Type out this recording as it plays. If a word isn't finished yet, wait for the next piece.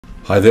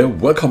Hi there,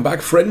 welcome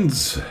back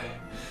friends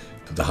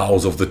to the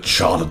house of the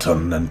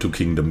Charlatan and to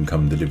Kingdom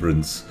Come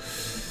Deliverance.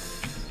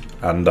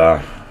 And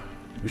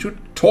we should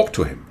talk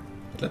to him.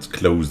 But let's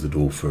close the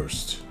door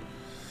first.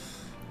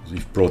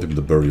 We've brought him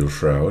the burial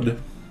shroud.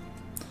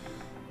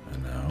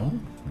 And now,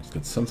 let's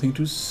get something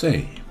to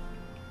say.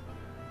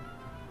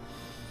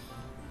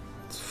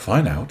 Let's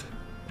find out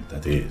what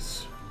that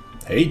is.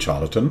 Hey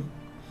Charlatan.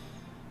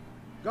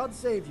 God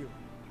save you.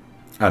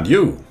 And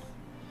you.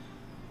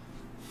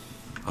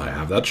 I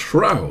have that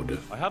shroud.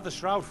 I have the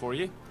shroud for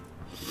you.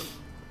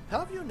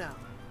 Have you now?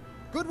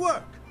 Good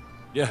work.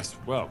 Yes,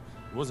 well,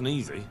 it wasn't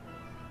easy.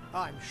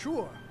 I'm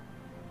sure.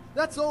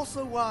 That's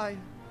also why...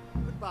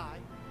 Goodbye.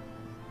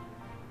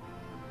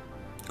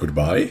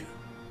 Goodbye?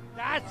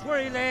 That's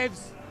where he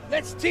lives.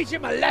 Let's teach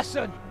him a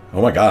lesson.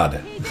 Oh my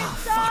god. He's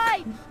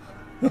inside.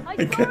 I my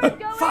can't God.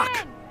 go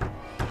Fuck. in.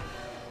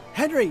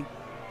 Henry!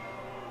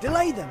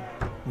 Delay them.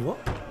 What?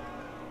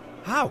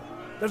 How?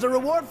 There's a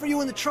reward for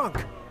you in the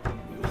trunk.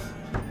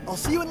 I'll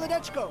see you in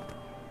Ledechko.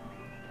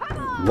 Come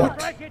on. What?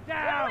 Break it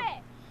down. Do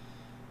it.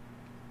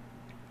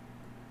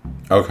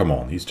 Oh come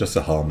on, he's just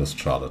a harmless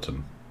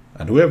charlatan.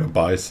 And whoever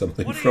buys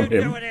something What are from you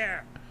him... doing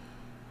here?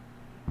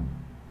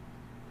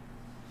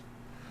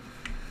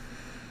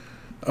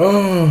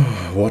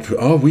 Oh, what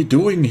are we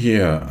doing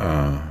here?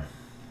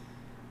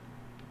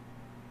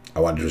 I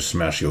wanted to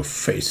smash your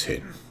face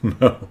in.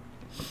 No.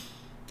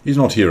 He's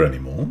not here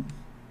anymore.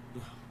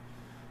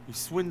 He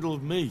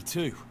swindled me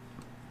too.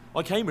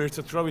 I came here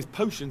to throw his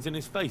potions in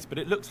his face, but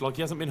it looks like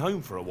he hasn't been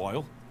home for a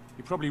while.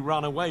 He probably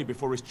ran away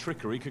before his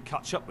trickery could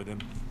catch up with him.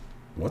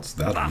 What's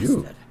that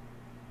you? Bastard.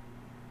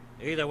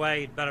 Either way,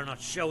 he'd better not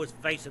show his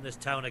face in this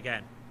town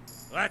again.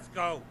 Let's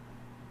go.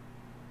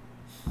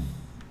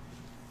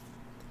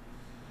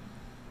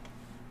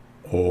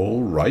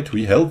 Alright,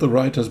 we held the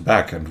writers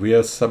back and we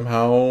are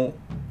somehow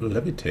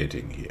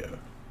levitating here.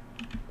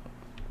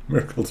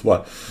 Miracles,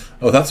 why?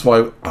 Oh, that's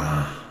why...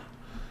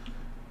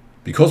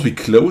 Because we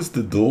closed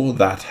the door,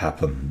 that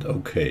happened.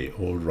 Okay,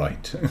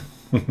 alright.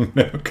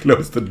 Never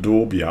close the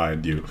door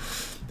behind you.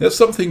 There's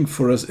something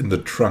for us in the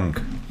trunk.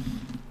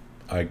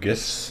 I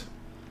guess...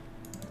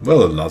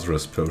 Well, a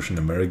Lazarus potion,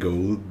 a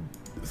marigold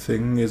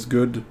thing is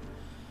good.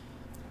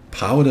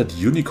 Powdered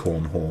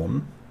unicorn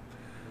horn.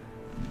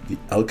 The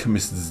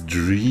Alchemist's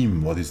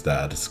Dream. What is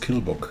that? A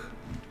skill book.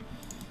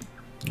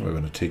 We're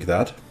going to take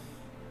that.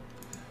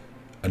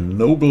 A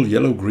noble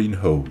yellow-green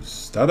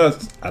hose. That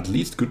is at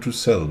least good to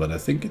sell, but I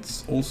think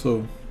it's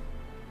also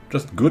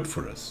just good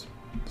for us.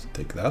 Let's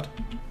take that.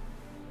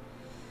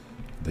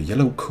 The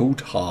yellow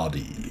coat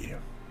hardy.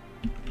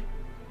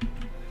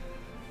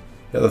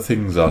 The other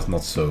things are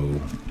not so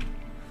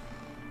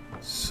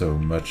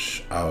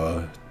much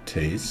our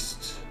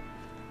taste.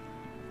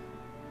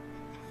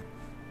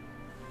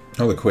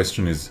 Now the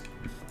question is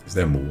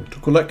there more to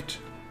collect?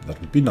 That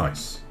would be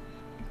nice.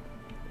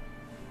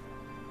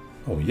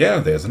 Oh yeah,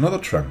 there's another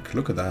trunk.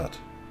 Look at that.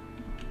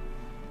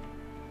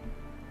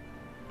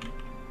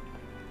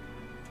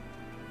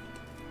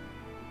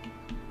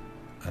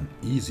 An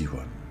easy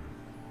one.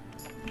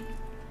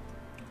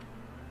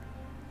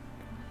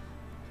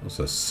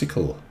 Also a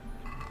sickle.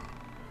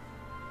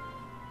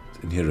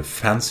 In here a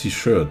fancy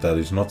shirt that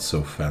is not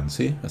so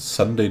fancy. A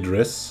Sunday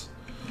dress.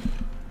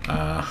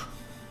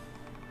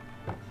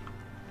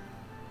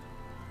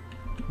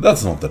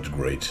 That's not that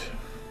great.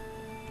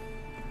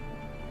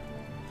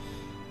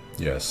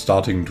 Yeah,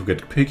 starting to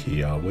get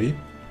picky, are we?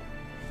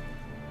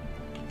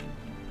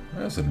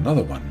 There's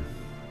another one.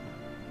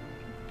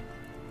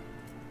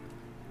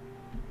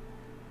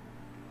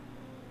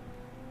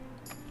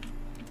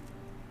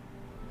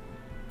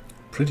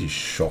 Pretty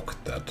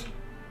shocked that...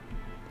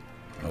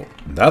 Oh,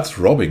 that's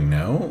robbing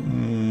now.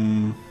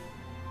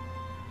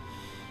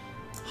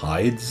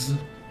 Hides.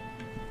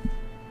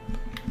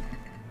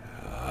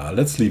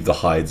 Let's leave the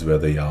hides where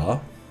they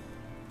are.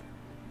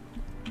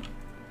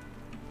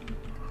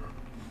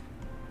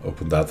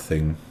 Open that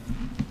thing.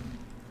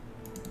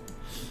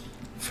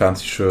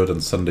 Fancy shirt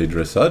and Sunday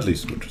dress are at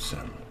least good to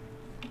sell.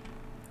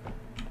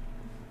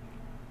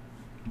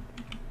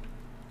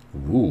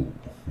 Ooh,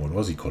 what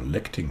was he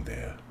collecting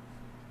there?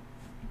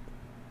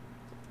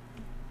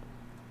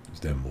 Is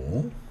there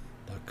more?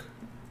 Like,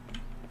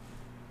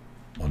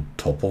 on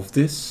top of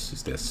this?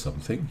 Is there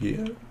something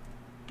here?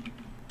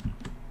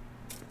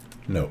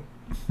 No.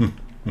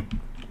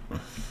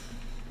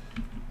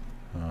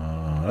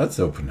 Let's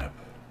open up.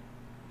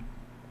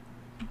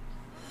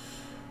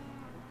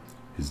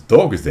 His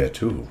dog is there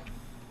too.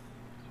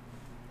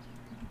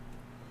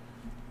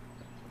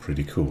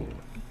 Pretty cool.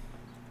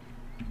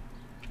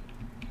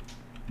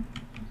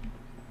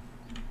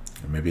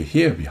 And maybe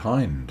here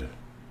behind.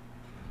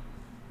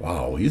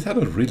 Wow, he's had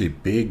a really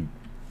big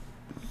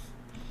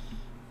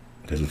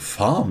little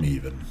farm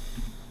even.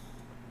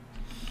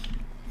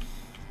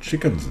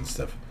 Chickens and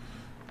stuff.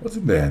 What's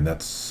in there in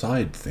that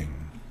side thing?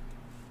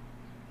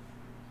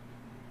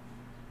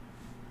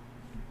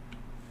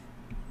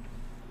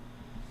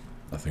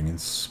 Nothing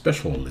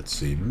special, it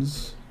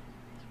seems.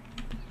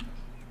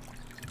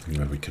 Something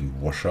where we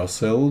can wash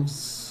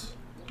ourselves.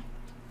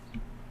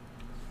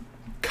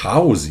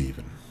 cows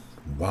even.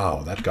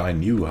 Wow, that guy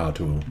knew how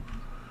to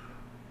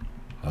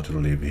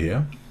live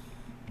here.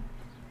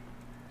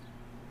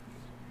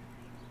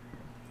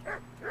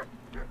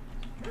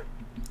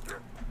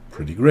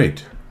 Pretty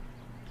great.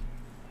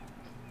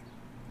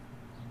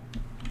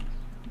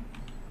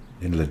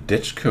 In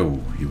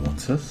Ledechko, he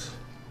wants us.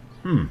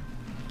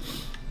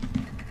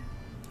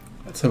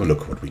 Let's have a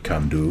look what we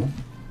can do.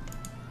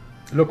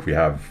 Look, we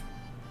have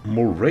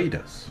more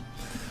raiders.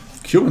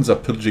 Humans are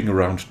pillaging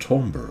around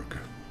Tornberg.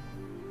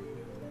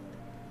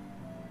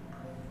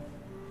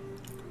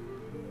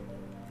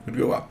 We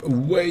go up,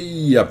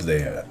 way up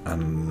there,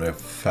 and we have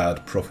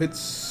fat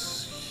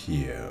profits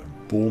here.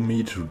 Boar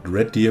meat,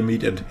 red deer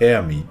meat, and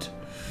hare meat.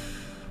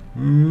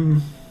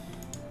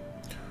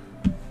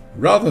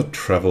 Rather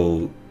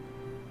travel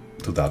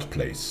to that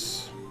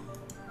place.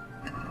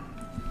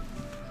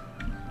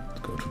 Let's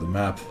go to the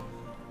map.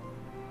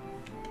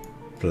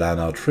 Plan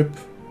our trip.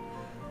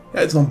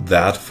 Yeah, it's not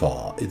that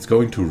far. It's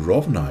going to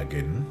Rovna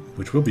again,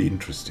 which will be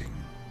interesting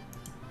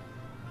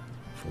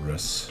for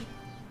us.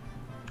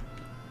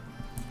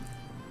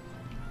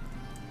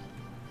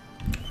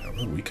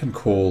 Well, we can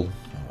call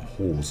our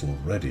horse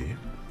already.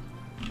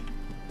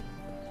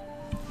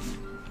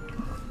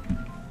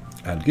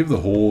 And give the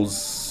horse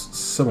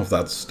some of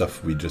that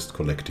stuff we just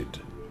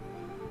collected.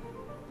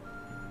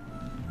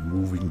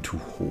 Moving to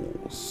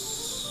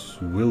horse.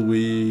 Will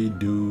we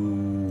do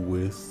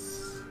with...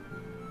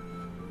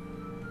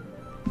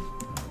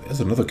 There's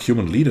another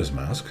human leader's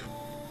mask.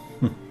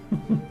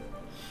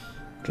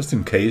 Just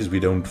in case we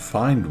don't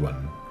find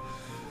one.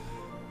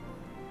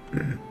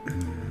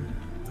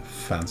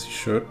 Fancy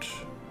shirt.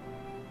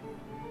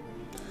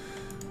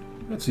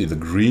 Let's see, the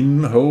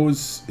green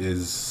hose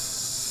is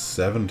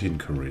 17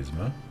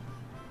 charisma.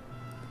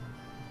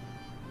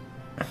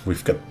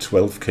 We've got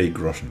 12k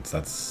groshens.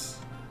 That's...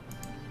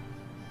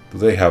 Do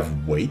they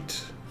have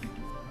weight?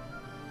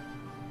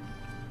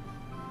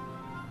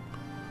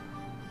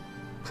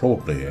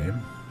 Probably, eh?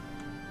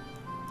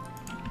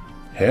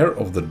 Hair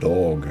of the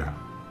dog.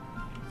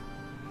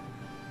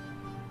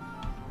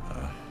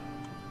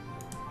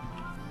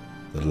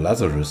 The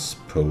Lazarus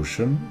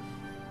potion.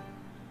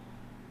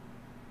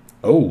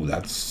 Oh,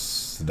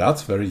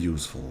 that's very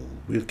useful.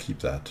 We'll keep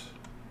that.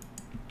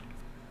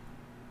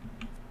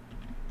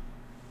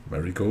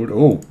 Marigold.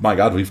 Oh my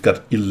god, we've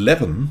got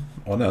 11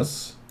 on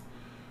us.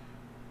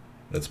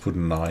 Let's put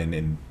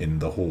 9 in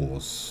the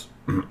horse.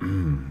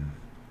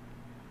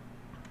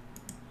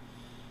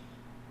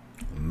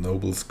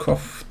 Noble's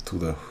cough to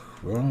the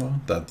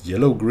that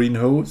yellow-green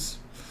hose.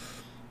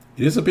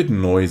 It is a bit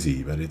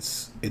noisy, but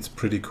it's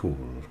pretty cool.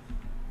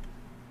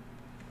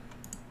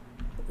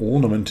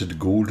 Ornamented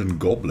golden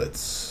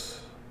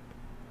goblets.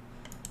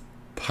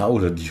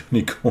 Powdered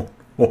unicorn.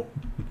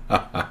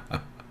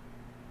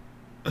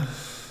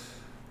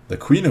 The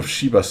Queen of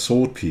Sheba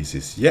sword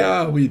pieces.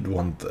 Yeah, we'd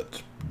want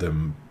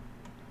them.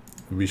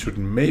 We should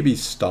maybe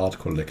start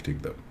collecting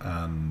them.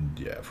 And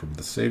yeah, from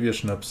the Savior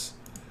Schnapps,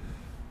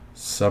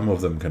 some of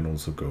them can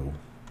also go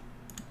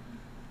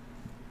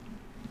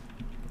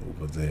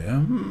over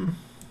there.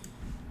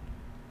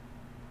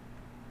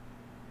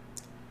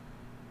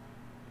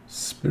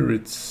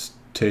 Spirits,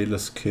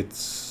 tailor's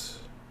kits,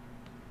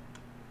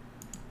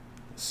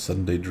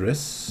 Sunday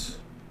dress,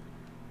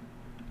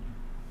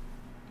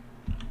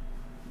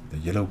 the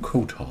yellow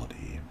coat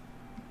hardy.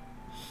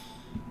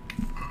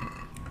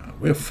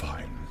 We're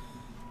fine.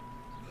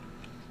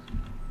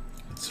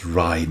 Let's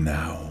ride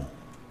now.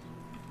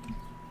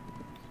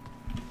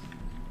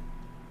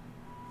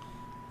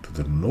 To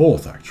the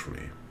north,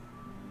 actually.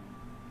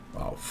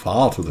 Wow,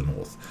 far to the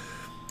north.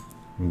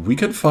 We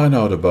can find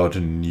out about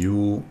a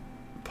new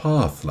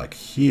path, like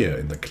here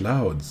in the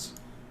clouds.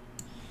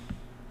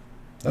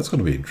 That's going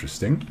to be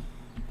interesting.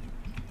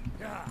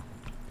 Yeah.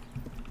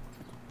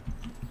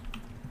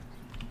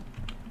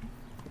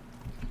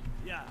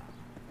 Yeah.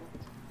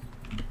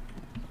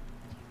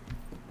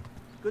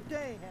 Good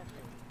day, Henry.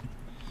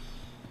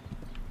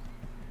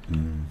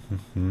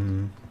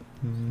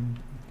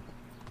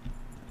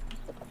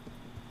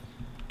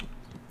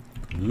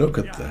 Look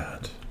at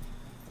that.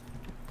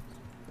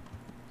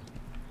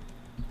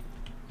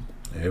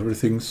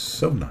 Everything's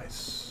so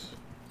nice.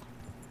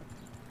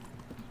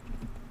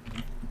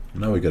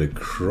 Now we gotta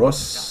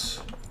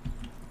cross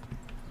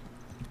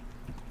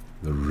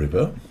the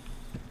river.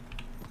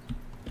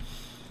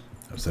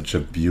 Have such a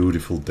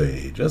beautiful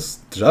day.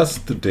 Just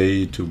the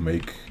day to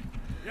make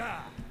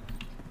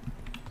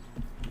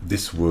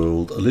this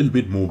world a little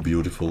bit more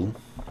beautiful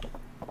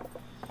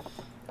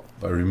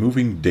by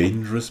removing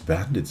dangerous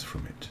bandits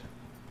from it.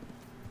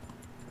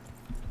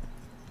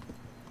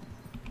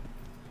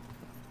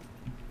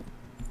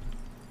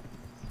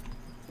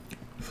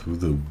 Through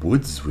the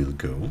woods we'll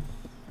go.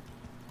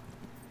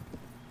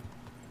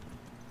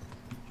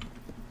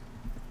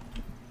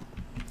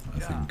 I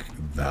think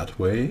that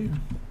way.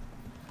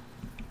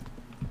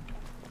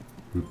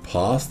 We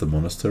pass the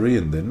monastery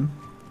and then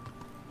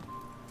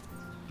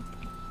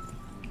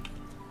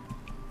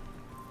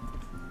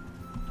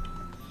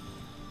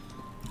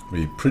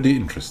be pretty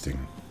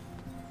interesting.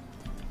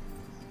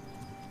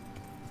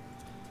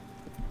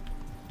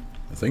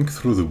 think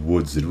through the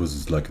woods it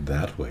was like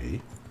that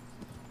way.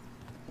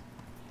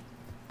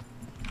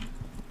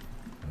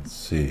 Let's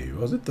see,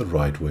 was it the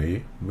right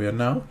way we are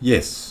now?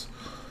 Yes.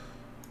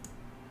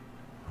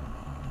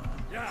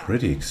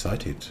 Pretty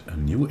excited. A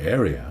new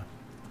area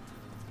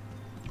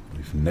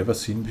we've never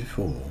seen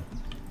before.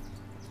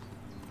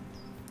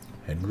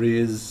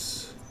 Henry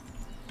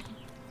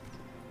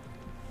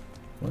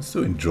wants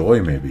to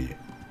enjoy maybe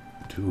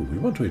too. We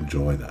want to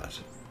enjoy that.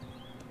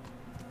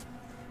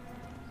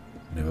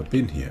 Never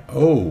been here.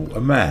 Oh, a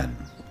man.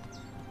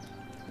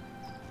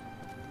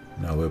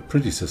 Now we're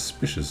pretty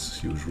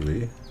suspicious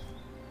usually.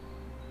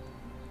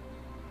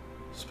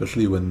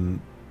 Especially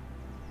when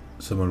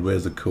someone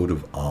wears a coat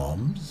of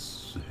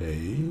arms.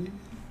 Hey.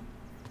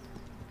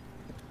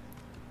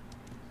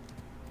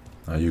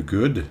 Are you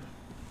good?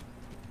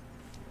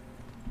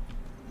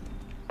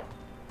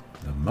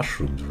 There are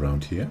mushrooms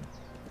around here.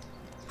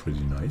 Pretty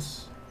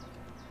nice.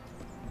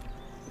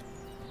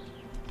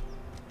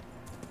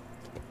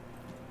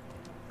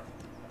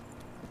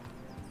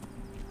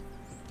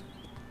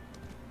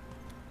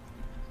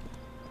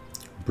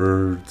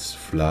 Birds,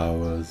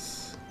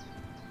 flowers.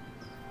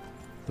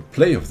 The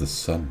play of the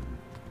sun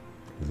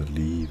with the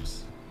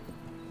leaves.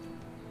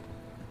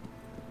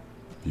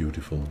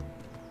 Beautiful.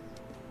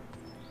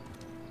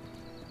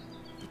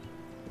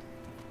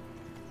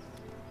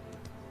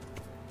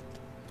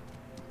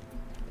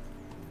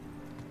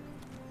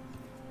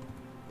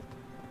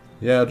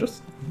 Yeah, I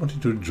just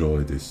wanted to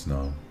enjoy this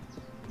now.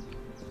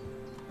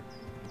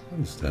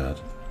 What is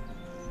that?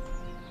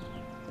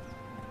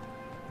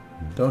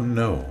 Don't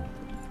know.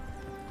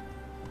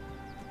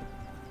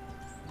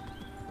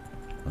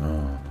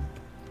 Oh.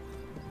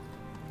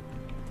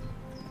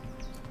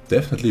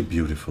 Definitely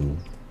beautiful.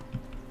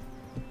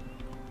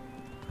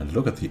 And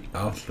look at the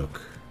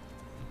outlook.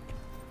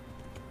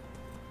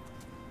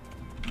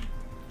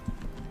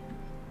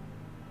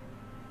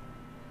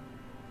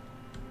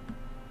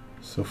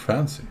 So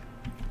fancy.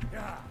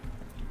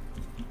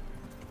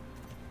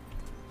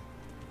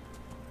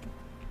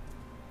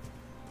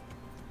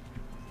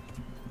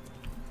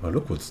 Oh,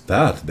 look, what's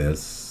that?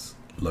 There's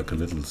like a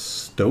little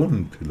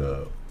stone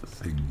pillar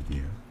thing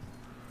here.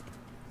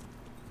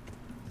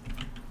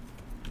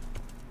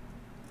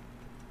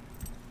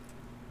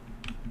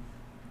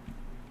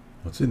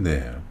 What's in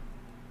there?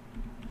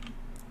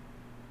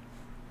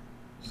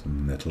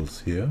 Some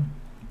nettles here.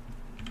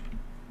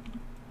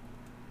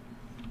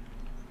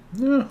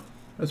 Yeah,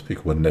 let's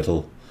pick one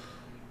nettle,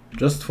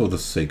 just for the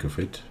sake of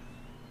it.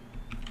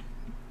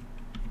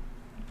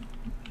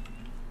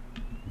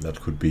 That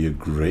could be a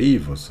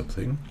grave or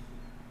something,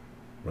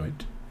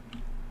 right?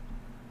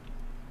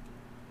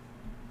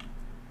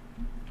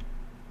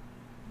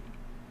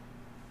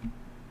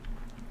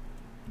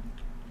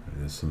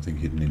 There's something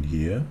hidden in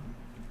here.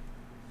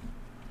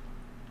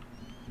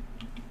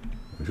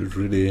 We should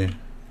really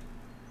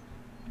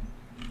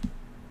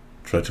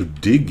try to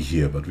dig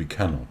here, but we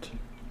cannot.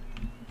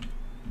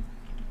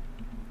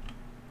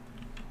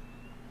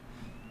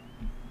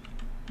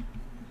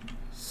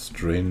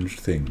 Strange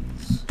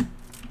things.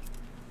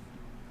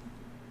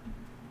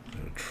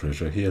 There's a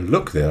treasure here.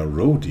 Look, there are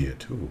roe deer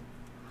too.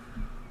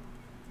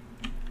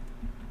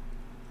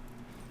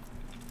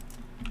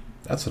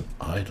 That's an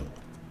idol.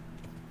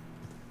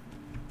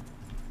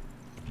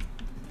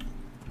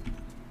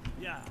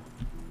 Yeah.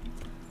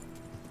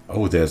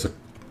 Oh, there's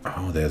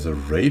a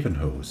raven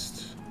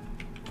host.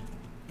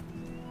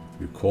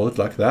 You call it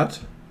like that?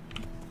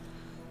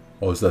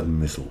 Or is that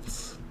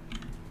missiles?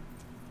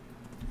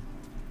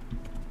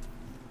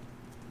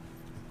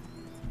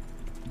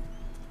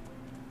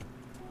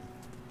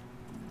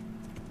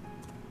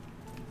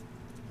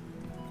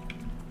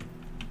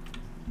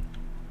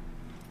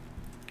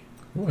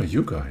 Who are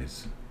you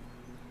guys?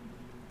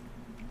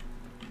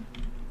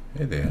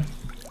 Hey there.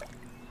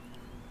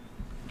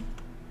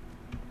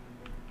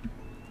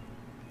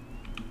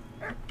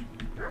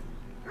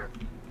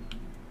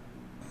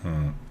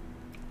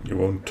 You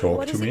won't talk to me?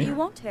 What is it you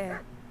want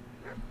here?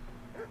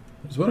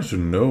 I just wanted to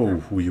know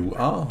who you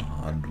are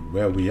and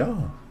where we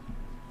are.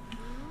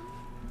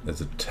 There's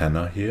a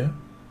tanner here.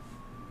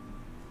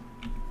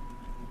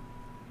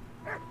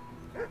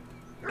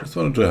 Just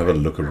wanted to have a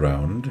look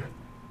around.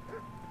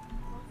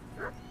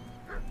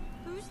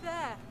 Who's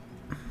there?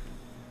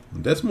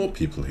 There's more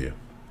people here.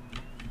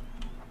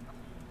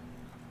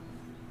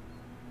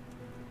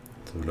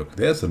 So look,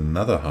 there's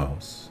another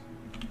house.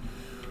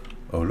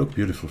 Oh, look,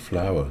 beautiful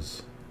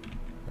flowers.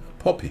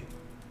 A poppy.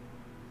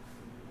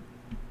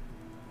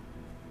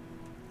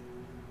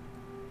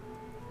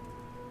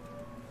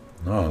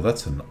 No,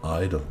 that's an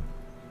idol.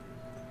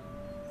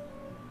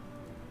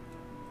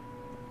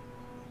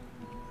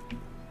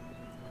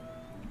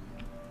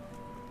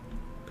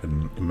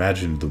 Can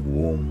imagine the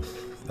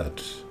warmth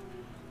that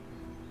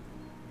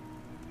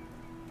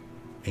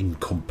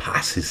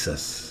encompasses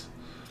us.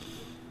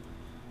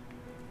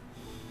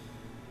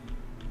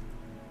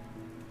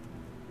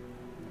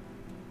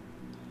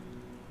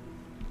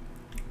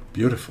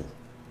 Beautiful.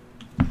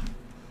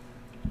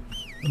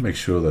 I'll make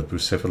sure that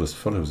Bucephalus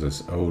follows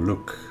us. Oh,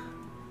 look.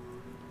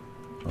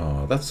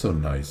 Oh, that's so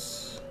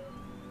nice.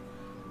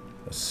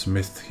 A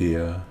smith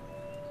here.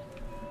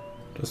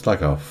 Just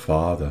like our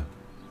father.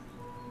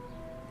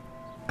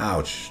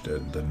 Ouch,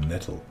 the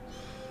nettle.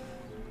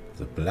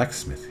 The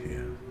blacksmith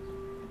here.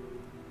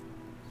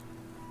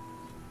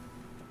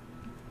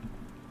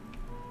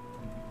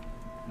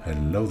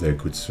 Hello there,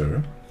 good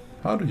sir.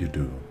 How do you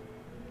do?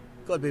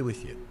 God be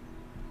with you.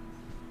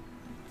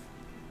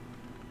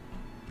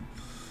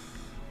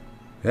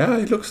 Yeah,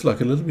 he looks like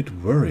a little bit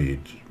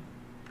worried.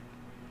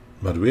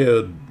 But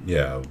we're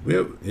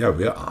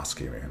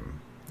asking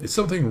him. Is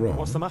something wrong?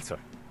 What's the matter?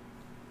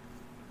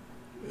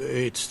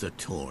 It's the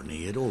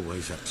tourney. It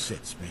always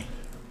upsets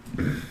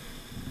me.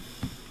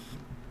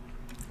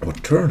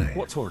 What tourney?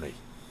 What tourney?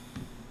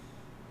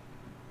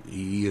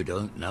 You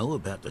don't know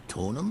about the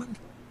tournament?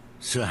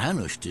 Sir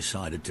Hanush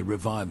decided to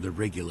revive the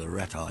regular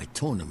Rat-Eye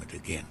tournament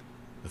again.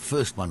 The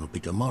first one will be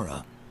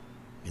tomorrow,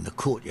 in the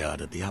courtyard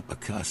at the upper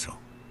castle.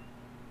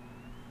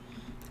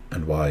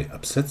 And why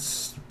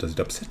does it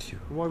upset you?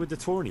 Why would the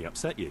tourney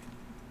upset you?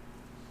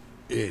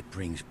 It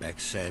brings back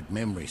sad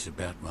memories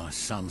about my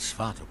son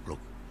Svartalfur.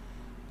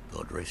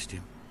 God rest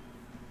him.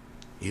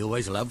 He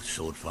always loved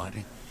sword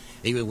fighting.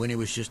 Even when he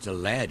was just a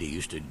lad, he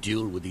used to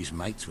duel with his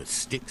mates with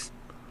sticks.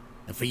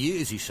 And for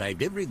years he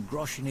saved every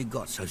groschen he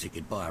got so he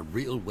could buy a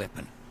real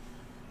weapon.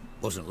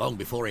 Wasn't long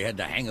before he had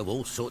the hang of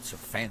all sorts of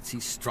fancy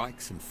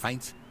strikes and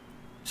feints.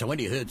 So when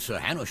he heard Sir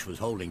Hanush was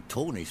holding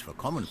tourneys for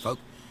common folk,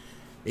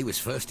 he was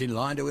first in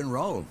line to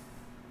enroll.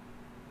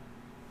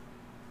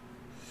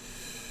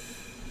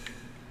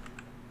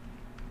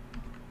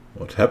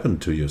 What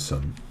happened to your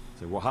son?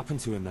 So what happened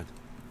to him then?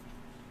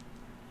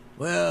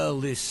 Well,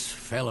 this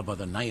fella by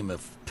the name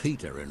of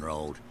Peter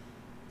enrolled.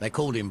 They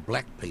called him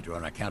Black Peter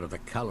on account of the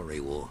colour he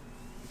wore.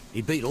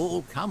 He beat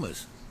all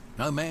comers.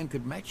 No man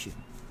could match him.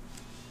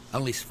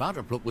 Only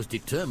Svartalfur was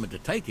determined to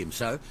take him,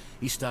 so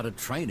he started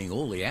training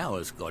all the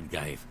hours God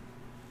gave.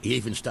 He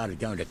even started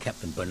going to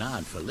Captain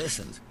Bernard for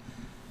lessons.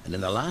 And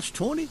in the last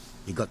tourney,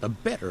 he got the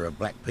better of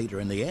Black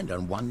Peter in the end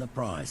and won the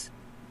prize.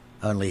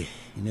 Only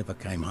he never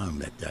came home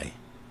that day.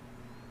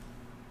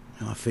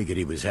 I figured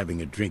he was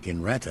having a drink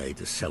in Rattay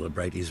to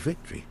celebrate his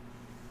victory.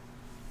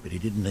 But he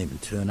didn't even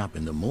turn up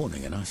in the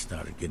morning, and I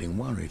started getting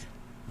worried.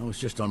 I was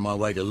just on my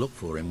way to look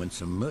for him when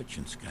some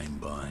merchants came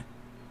by.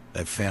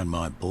 They found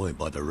my boy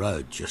by the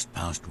road just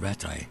past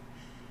Rattay.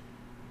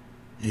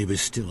 He was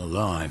still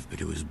alive, but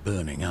he was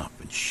burning up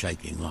and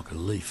shaking like a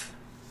leaf.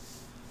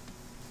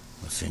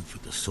 I sent for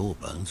the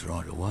sawbones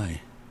right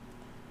away.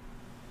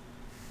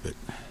 But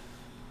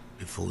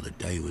before the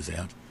day was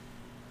out,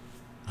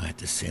 I had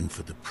to send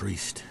for the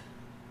priest.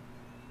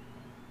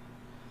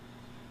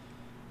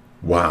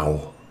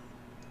 Wow.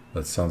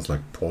 That sounds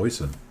like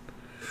poison.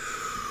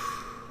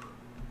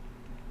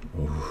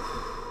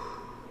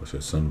 Oh. Was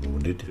your son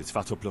wounded? Did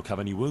Svartalfur have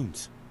any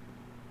wounds?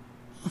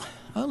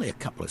 Only a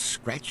couple of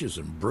scratches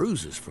and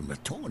bruises from the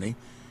tourney.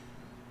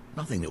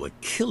 Nothing that would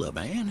kill a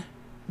man.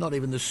 Not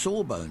even the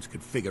sawbones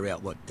could figure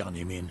out what done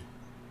him in.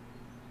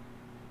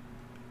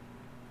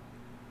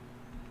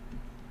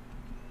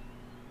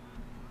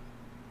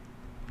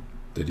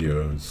 Did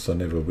your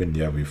son ever win?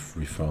 Yeah, we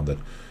found that.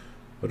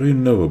 What do you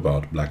know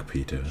about Black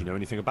Peter? Do you know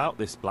anything about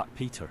this Black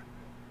Peter?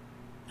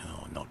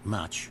 Oh, not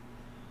much.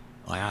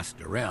 I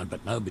asked around,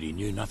 but nobody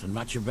knew nothing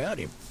much about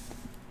him.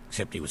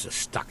 Except he was a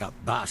stuck-up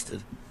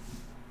bastard.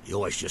 He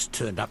always just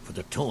turned up for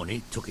the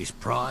tourney, took his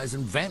prize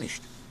and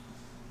vanished.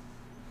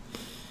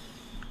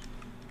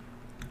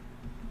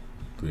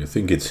 Do you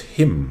think it's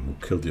him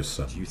who killed your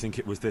son? Do you think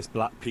it was this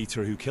Black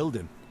Peter who killed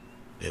him?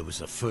 It was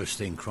the first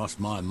thing crossed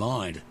my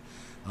mind.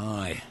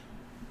 Aye.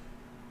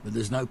 But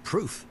there's no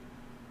proof.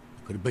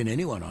 It could have been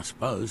anyone, I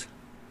suppose.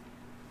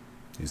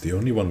 He's the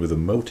only one with a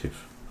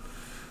motive.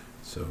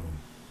 So...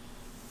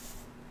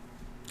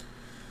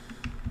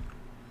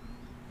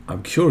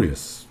 I'm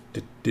curious.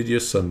 Did your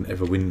son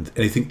ever win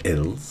anything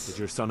else? Did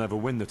your son ever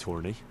win the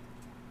tourney?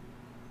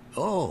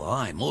 Oh,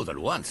 aye, more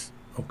than once.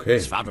 Okay.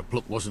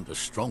 Svartalfur wasn't the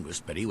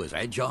strongest, but he was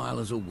agile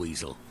as a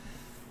weasel.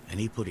 And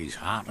he put his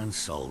heart and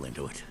soul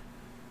into it.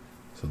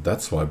 So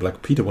that's why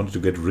Black Peter wanted to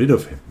get rid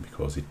of him,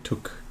 because he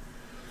took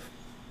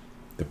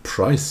the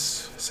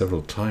prize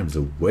several times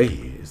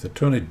away. Is the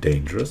tourney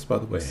dangerous, by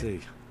the way? I see.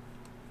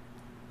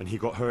 And he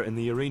got hurt in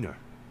the arena?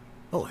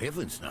 Oh,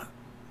 heavens no.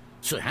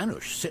 Sir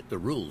Hanush set the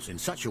rules in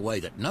such a way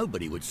that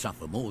nobody would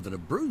suffer more than a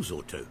bruise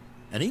or two.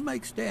 And he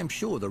makes damn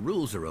sure the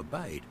rules are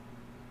obeyed.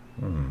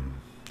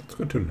 That's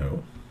good to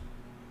know.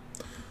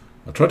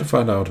 I'll try to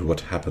find out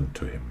what happened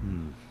to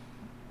him.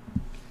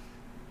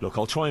 Look,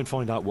 I'll try and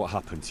find out what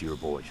happened to your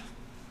boy.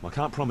 I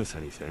can't promise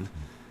anything,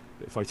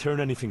 but if I turn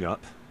anything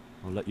up,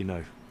 I'll let you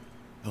know.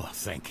 Oh,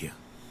 thank you.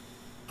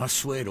 I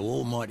swear to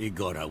Almighty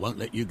God I won't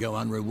let you go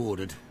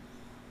unrewarded.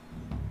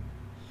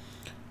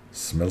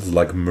 Smells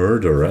like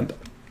murder, and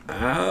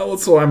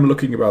also I'm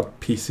looking about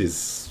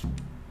pieces.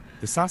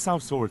 The Sasau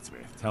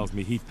swordsmith tells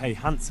me he'd pay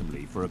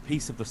handsomely for a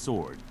piece of the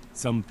sword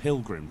some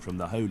pilgrim from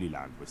the Holy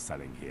Land was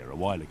selling here a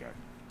while ago.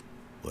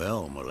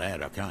 Well, my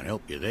lad, I can't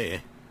help you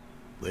there.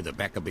 We're the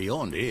back of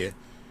beyond here.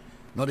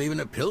 Not even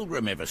a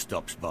pilgrim ever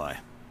stops by.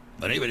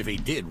 But even if he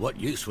did, what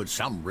use would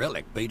some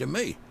relic be to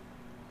me?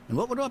 And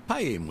what would I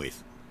pay him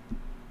with?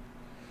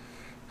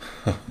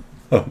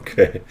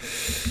 Okay.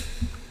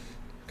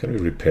 Can we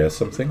repair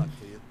something?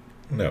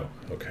 No.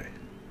 Okay.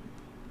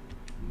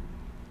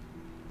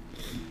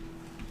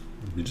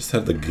 We just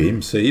had the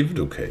game saved?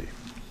 Okay.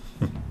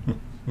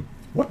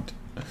 What?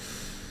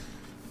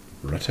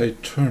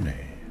 Arrivederci.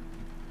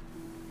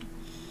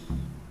 You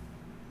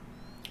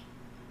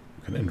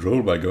can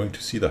enroll by going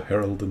to see the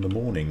Herald in the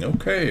morning.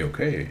 Okay,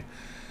 okay.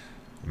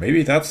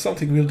 Maybe that's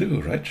something we'll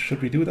do, right?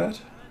 Should we do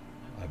that?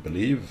 I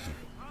believe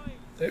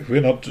if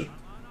we're not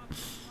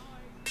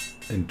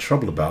in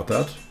trouble about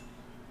that,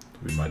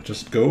 we might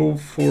just go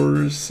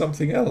for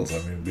something else.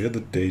 I mean, we're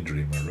the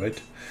daydreamer,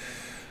 right?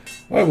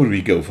 Why would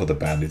we go for the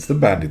bandits? The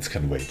bandits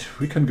can wait.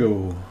 We can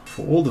go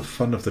for all the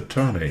fun of the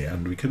tourney,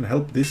 and we can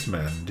help this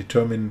man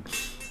determine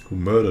who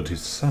murdered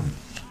his son.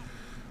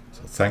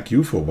 So thank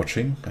you for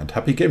watching, and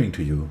happy gaming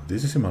to you.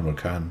 This is Immanuel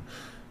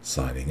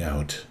signing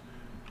out.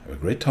 Have a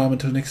great time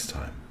until next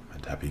time,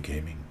 and happy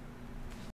gaming.